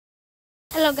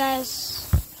Hello guys,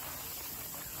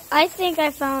 I think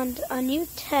I found a new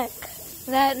tech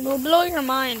that will blow your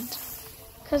mind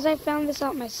because I found this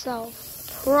out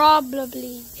myself.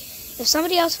 Probably. If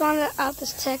somebody else found out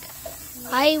this tech,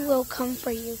 I will come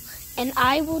for you and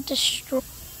I will destroy.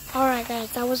 Alright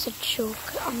guys, that was a joke.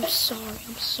 I'm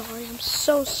sorry. I'm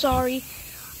so sorry.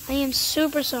 I am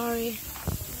super sorry.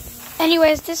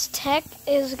 Anyways, this tech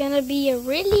is going to be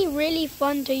really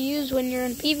fun to use when you're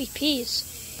in PvPs.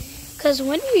 Because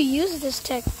when you use this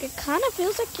tech, it kind of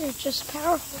feels like you're just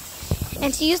powerful.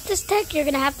 And to use this tech, you're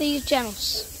going to have to use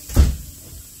Genos.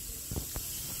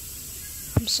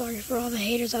 I'm sorry for all the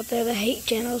haters out there that hate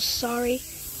Genos. Sorry.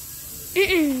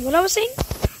 What I was saying?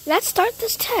 Let's start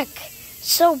this tech.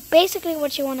 So basically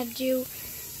what you want to do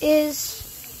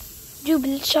is do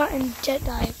blitz shot and jet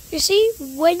dive. You see,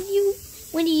 when you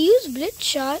use blitz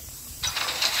shot,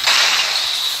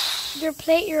 your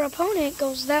opponent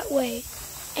goes that way.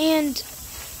 And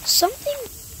something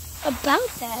about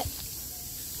that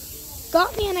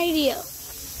got me an idea.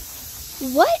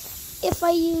 What if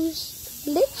I use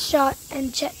blitz shot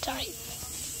and jet dive?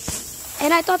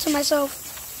 And I thought to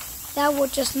myself, that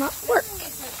would just not work.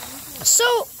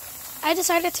 So I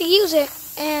decided to use it,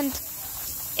 and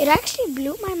it actually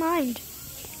blew my mind.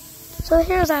 So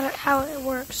here's how it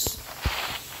works.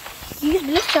 You use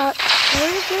blitz shot,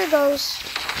 here it goes.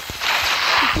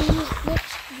 You can use blitz.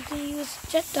 You can use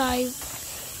jet dive.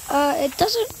 It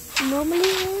doesn't normally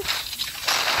work,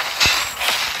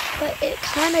 but it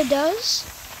kind of does.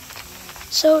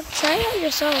 So try it out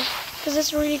yourself, because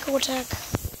it's a really cool tech.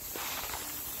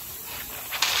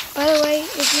 By the way,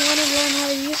 if you want to learn how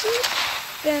to use it,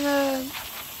 then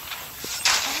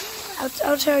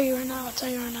I'll tell you right now.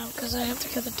 Because I have to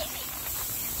kill the dummy.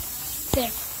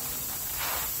 There.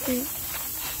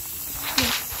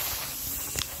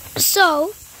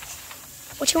 So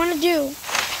what you want to do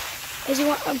is you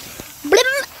want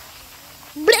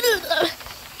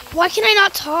why can I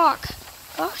not talk?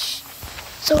 Gosh.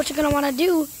 So what you're gonna want to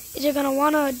do is you're gonna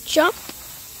want to jump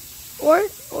or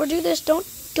do this. Don't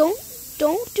do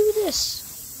this.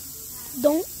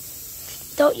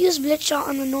 Don't use blitz shot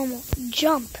on the normal.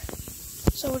 Jump.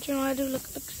 So what you want to do?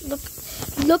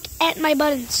 Look at my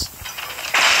buttons.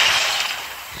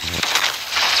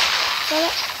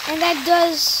 And that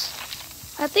does,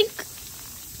 I think,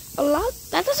 a lot.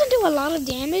 That doesn't do a lot of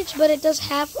damage, but it does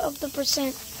half of the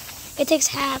percent. It takes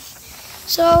half.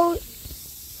 So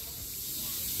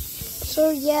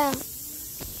yeah,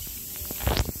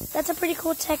 that's a pretty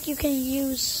cool tech you can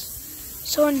use.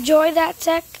 So enjoy that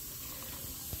tech.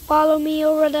 Follow me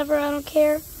or whatever. I don't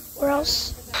care. Or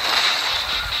else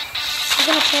I'm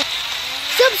gonna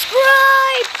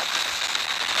subscribe.